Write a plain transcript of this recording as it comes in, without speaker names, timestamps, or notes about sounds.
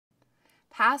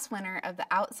Past winner of the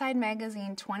Outside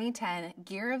Magazine 2010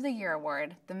 Gear of the Year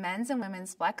Award, the men's and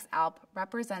women's Flex ALP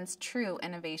represents true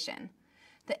innovation.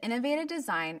 The innovative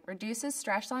design reduces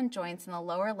stress on joints in the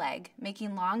lower leg,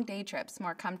 making long day trips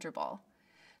more comfortable.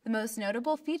 The most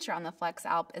notable feature on the Flex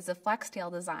ALP is the flex tail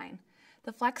design.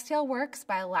 The flex tail works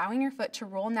by allowing your foot to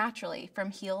roll naturally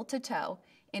from heel to toe,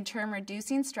 in turn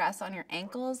reducing stress on your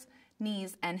ankles,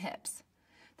 knees, and hips.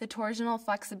 The torsional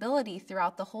flexibility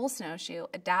throughout the whole snowshoe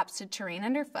adapts to terrain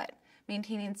underfoot,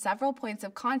 maintaining several points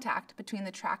of contact between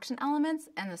the traction elements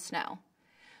and the snow.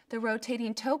 The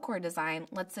rotating toe cord design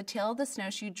lets the tail of the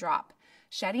snowshoe drop,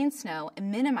 shedding snow and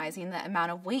minimizing the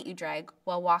amount of weight you drag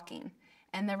while walking,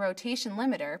 and the rotation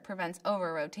limiter prevents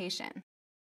over-rotation.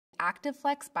 Active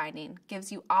flex binding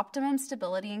gives you optimum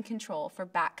stability and control for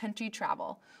backcountry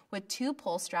travel with 2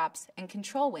 pull straps and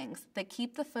control wings that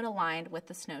keep the foot aligned with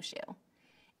the snowshoe.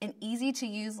 An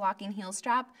easy-to-use locking heel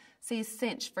strap stays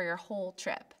cinched for your whole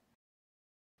trip.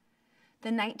 The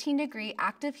 19-degree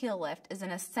active heel lift is an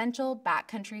essential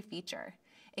backcountry feature.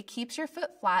 It keeps your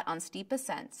foot flat on steep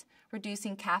ascents,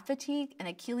 reducing calf fatigue and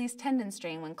Achilles tendon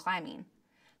strain when climbing.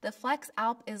 The Flex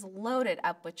ALP is loaded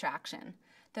up with traction.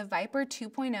 The Viper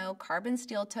 2.0 carbon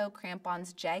steel toe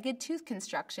crampon's jagged tooth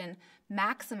construction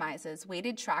maximizes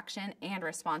weighted traction and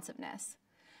responsiveness.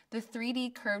 The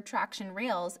 3D curved traction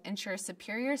rails ensure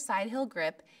superior side heel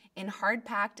grip in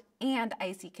hard-packed and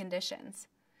icy conditions.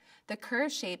 The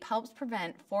curved shape helps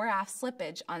prevent fore-aft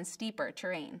slippage on steeper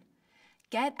terrain.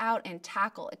 Get out and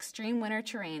tackle extreme winter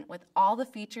terrain with all the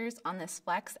features on this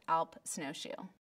Flex ALP snowshoe.